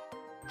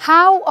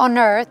 How on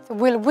earth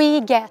will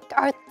we get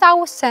our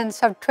thousands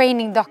of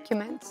training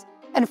documents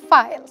and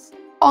files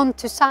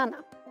onto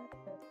Sana?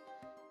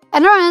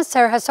 And our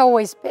answer has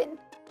always been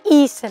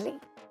easily.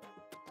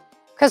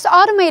 Because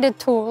automated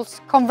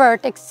tools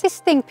convert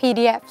existing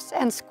PDFs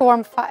and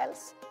SCORM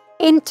files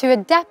into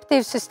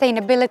adaptive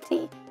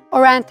sustainability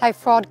or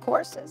anti-fraud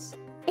courses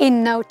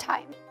in no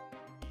time.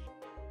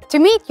 To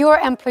meet your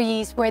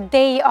employees where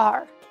they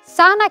are,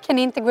 Sana can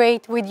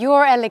integrate with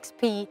your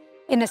LXP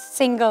in a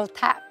single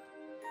tap,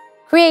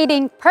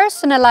 creating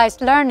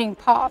personalized learning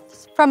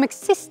paths from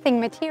existing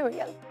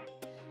material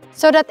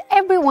so that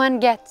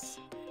everyone gets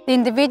the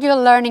individual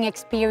learning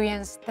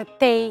experience that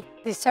they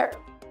deserve.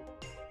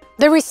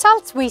 The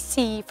results we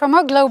see from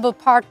our global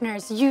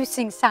partners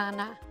using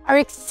Sana are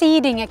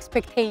exceeding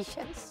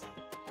expectations.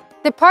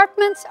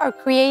 Departments are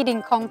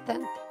creating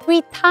content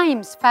 3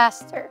 times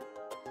faster,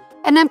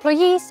 and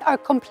employees are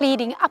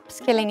completing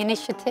upskilling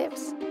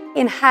initiatives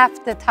in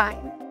half the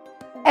time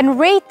and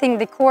rating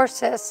the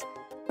courses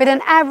with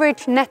an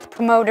average Net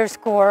Promoter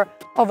Score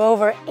of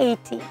over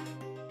 80.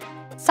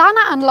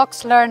 Sana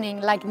unlocks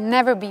learning like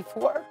never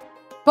before,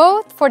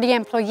 both for the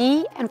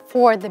employee and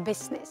for the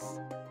business.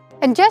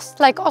 And just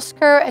like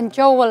Oscar and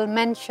Joel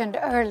mentioned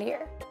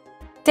earlier,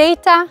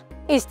 data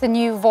is the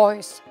new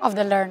voice of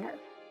the learner.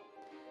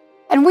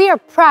 And we are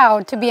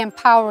proud to be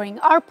empowering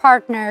our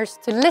partners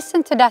to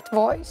listen to that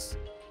voice,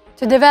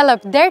 to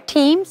develop their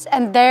teams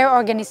and their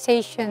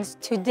organizations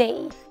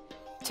today,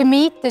 to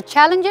meet the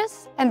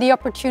challenges and the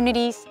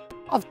opportunities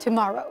of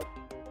tomorrow.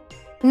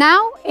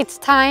 Now it's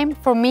time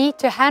for me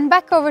to hand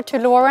back over to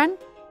Lauren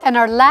and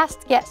our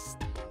last guest,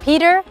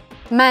 Peter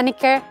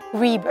Manniche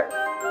Riber.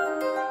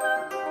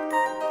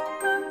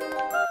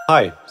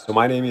 Hi, so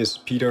my name is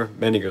Peter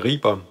Manniche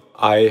Riber.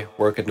 I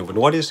work at Novo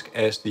Nordisk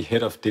as the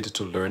Head of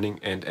Digital Learning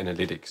and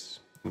Analytics.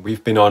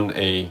 We've been on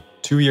a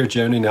 2-year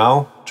journey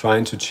now,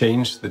 trying to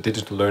change the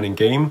digital learning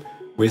game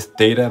with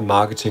data,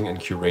 marketing and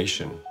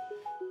curation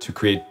to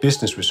create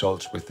business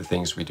results with the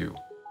things we do.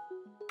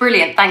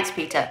 Brilliant, thanks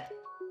Peter.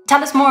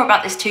 Tell us more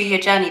about this 2-year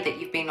journey that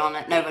you've been on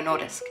at Novo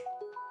Nordisk.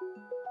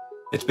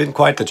 It's been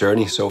quite the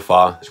journey so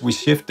far. We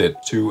shifted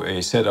to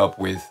a setup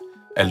with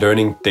a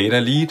learning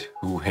data lead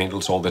who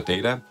handles all the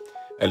data,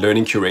 a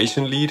learning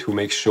curation lead who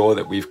makes sure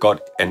that we've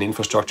got an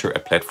infrastructure, a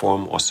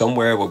platform or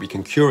somewhere where we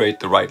can curate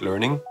the right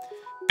learning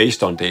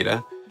based on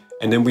data.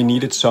 And then we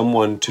needed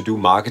someone to do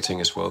marketing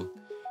as well.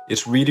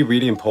 It's really,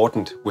 really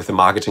important with the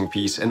marketing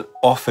piece and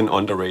often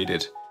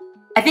underrated.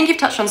 I think you've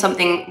touched on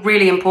something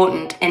really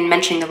important in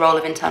mentioning the role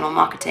of internal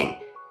marketing.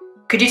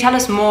 Could you tell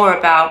us more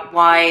about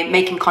why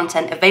making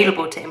content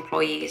available to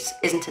employees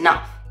isn't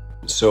enough?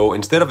 So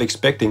instead of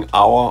expecting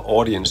our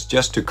audience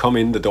just to come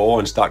in the door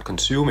and start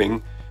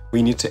consuming,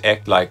 we need to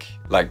act like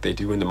they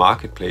do in the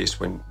marketplace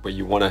where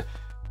you want to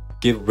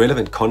give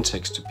relevant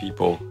context to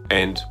people.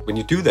 And when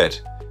you do that,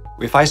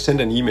 if I send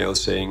an email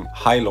saying,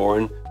 "Hi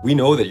Lauren, we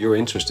know that you're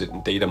interested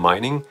in data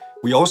mining.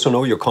 We also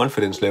know your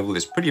confidence level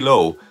is pretty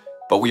low,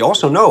 but we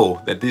also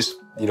know that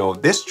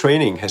this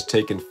training has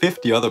taken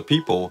 50 other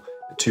people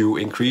to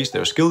increase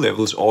their skill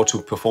levels or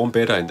to perform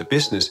better in the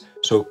business.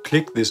 So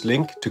click this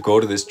link to go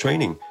to this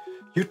training."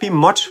 You'd be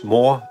much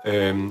more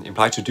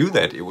implied to do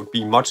that. It would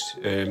be much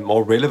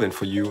more relevant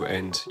for you,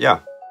 and yeah.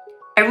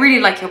 I really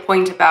like your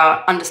point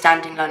about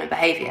understanding learner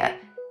behavior,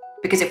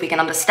 because if we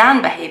can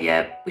understand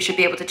behavior, we should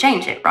be able to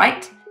change it,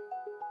 right?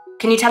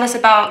 Can you tell us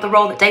about the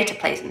role that data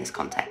plays in this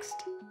context?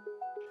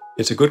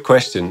 It's a good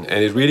question,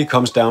 and it really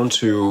comes down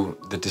to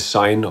the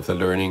design of the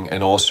learning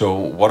and also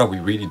what are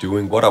we really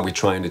doing, what are we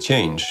trying to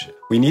change.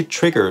 We need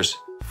triggers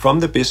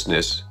from the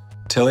business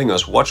telling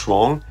us what's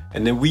wrong,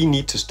 and then we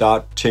need to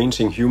start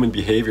changing human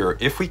behavior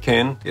if we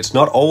can. It's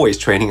not always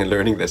training and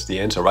learning that's the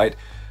answer, right?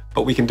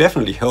 But we can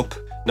definitely help.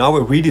 Now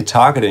we're really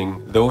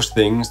targeting those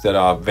things that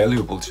are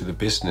valuable to the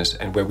business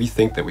and where we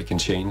think that we can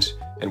change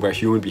and where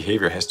human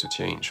behavior has to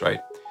change,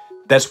 right?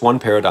 That's one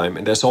paradigm.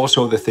 And there's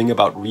also the thing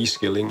about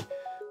reskilling.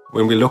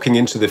 When we're looking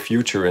into the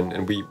future,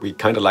 and we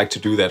kind of like to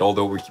do that,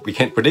 although we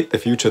can't predict the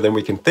future, then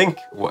we can think,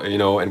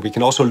 and we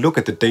can also look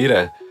at the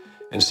data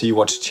and see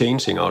what's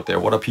changing out there.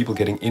 What are people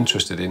getting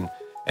interested in?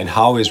 And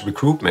how is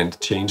recruitment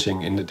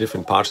changing in the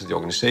different parts of the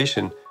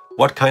organization?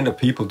 What kind of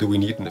people do we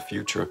need in the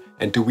future?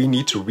 And do we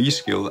need to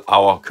reskill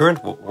our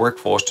current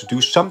workforce to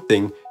do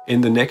something in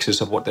the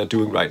nexus of what they're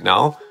doing right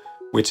now,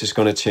 which is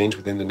going to change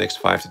within the next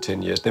 5 to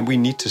 10 years? Then we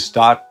need to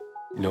start,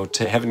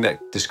 having that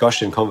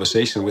discussion,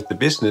 conversation with the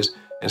business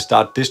and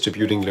start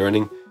distributing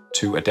learning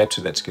to adapt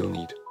to that skill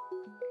need.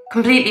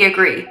 Completely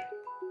agree.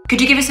 Could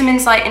you give us some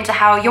insight into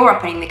how you're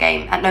upping the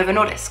game at Novo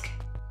Nordisk?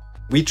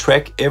 We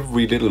track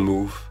every little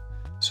move.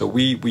 So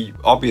we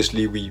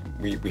obviously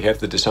have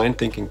the design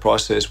thinking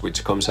process,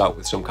 which comes out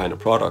with some kind of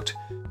product,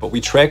 but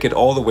we track it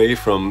all the way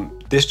from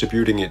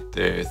distributing it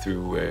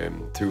through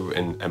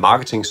a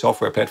marketing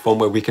software platform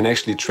where we can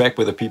actually track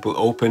whether people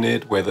open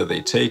it, whether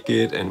they take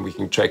it, and we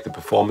can track the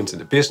performance in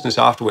the business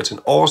afterwards, and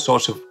all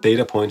sorts of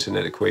data points in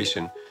that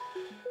equation.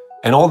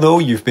 And although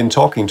you've been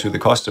talking to the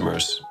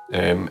customers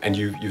and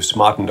you've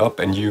smartened up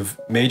and you've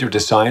made your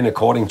design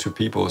according to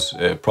people's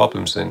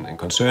problems and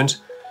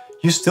concerns,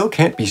 you still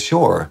can't be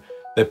sure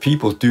that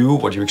people do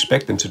what you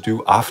expect them to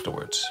do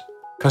afterwards.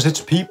 Because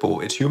it's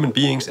people, it's human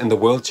beings, and the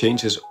world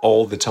changes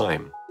all the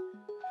time.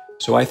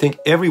 So I think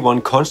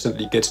everyone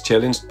constantly gets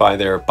challenged by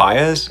their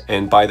bias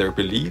and by their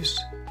beliefs.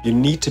 You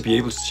need to be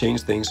able to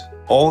change things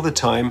all the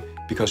time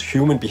because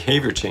human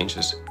behavior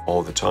changes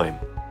all the time.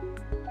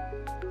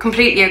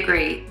 Completely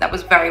agree. That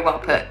was very well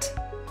put.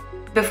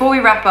 Before we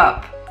wrap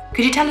up,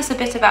 could you tell us a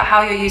bit about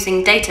how you're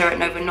using data at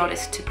Novo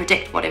Nordisk to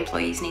predict what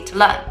employees need to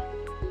learn?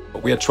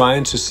 We are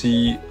trying to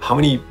see how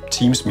many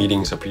Teams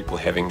meetings are people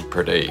having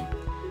per day.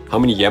 How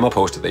many Yammer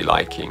posts are they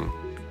liking?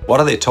 What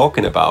are they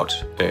talking about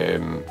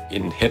on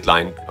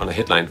a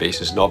headline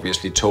basis, and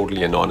obviously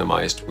totally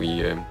anonymized.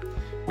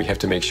 We have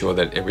to make sure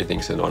that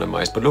everything's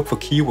anonymized, but look for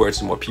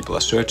keywords and what people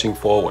are searching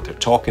for, what they're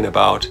talking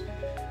about,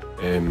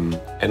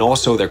 and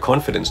also their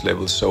confidence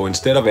levels. So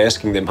instead of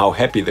asking them how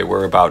happy they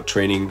were about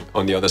training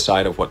on the other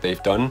side of what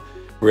they've done,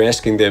 We're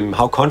asking them,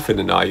 how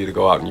confident are you to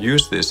go out and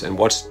use this, and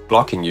what's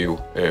blocking you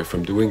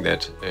from doing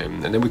that?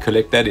 And then we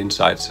collect that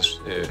insights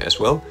as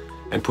well,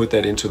 and put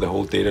that into the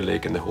whole data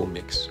lake and the whole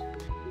mix.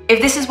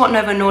 If this is what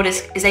Novo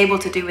Nordisk is able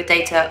to do with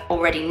data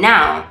already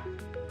now,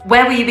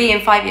 where will you be in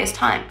 5 years'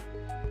 time?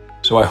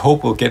 So I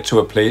hope we'll get to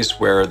a place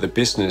where the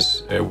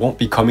business won't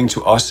be coming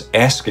to us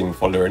asking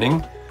for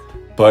learning,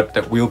 but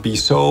that we'll be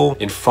so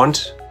in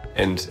front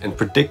and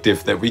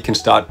predictive that we can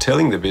start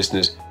telling the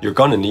business, you're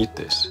gonna need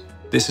this.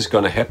 This is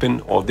gonna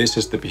happen, or this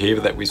is the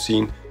behavior that we've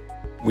seen.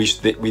 We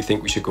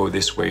think we should go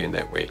this way and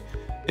that way.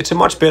 It's a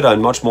much better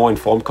and much more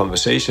informed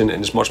conversation,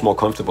 and it's much more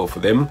comfortable for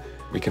them.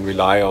 We can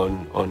rely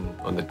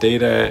on the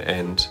data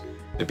and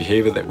the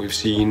behavior that we've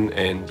seen,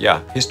 and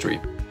history.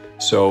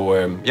 So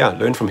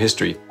learn from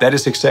history. That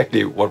is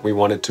exactly what we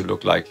want it to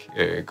look like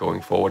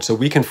going forward. So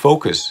we can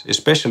focus,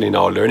 especially in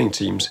our learning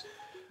teams,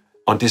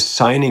 on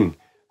designing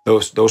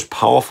those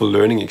powerful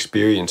learning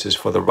experiences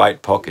for the right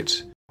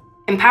pockets.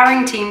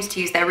 Empowering teams to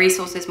use their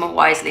resources more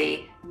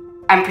wisely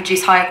and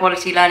produce higher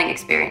quality learning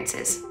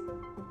experiences.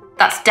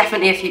 That's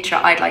definitely a future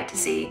I'd like to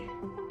see,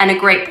 and a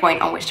great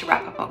point on which to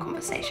wrap up our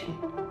conversation.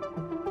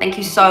 Thank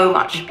you so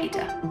much,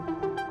 Peter.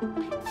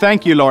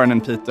 Thank you, Lauren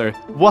and Peter.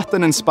 What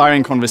an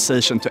inspiring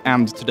conversation to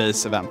end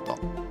today's event on.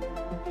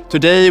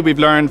 Today, we've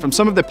learned from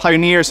some of the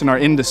pioneers in our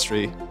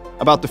industry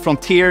about the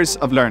frontiers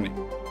of learning.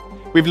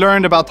 We've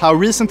learned about how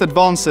recent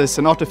advances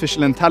in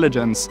artificial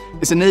intelligence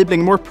is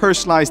enabling more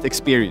personalized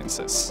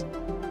experiences,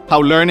 how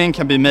learning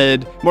can be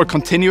made more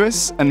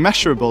continuous and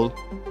measurable,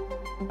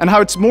 and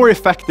how it's more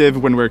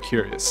effective when we're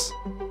curious.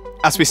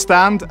 As we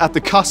stand at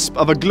the cusp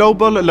of a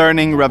global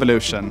learning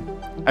revolution,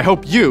 I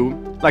hope you,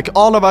 like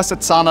all of us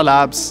at Sana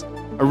Labs,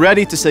 are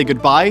ready to say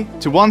goodbye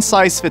to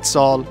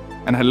one-size-fits-all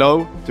and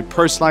hello to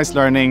personalized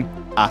learning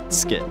at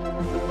scale.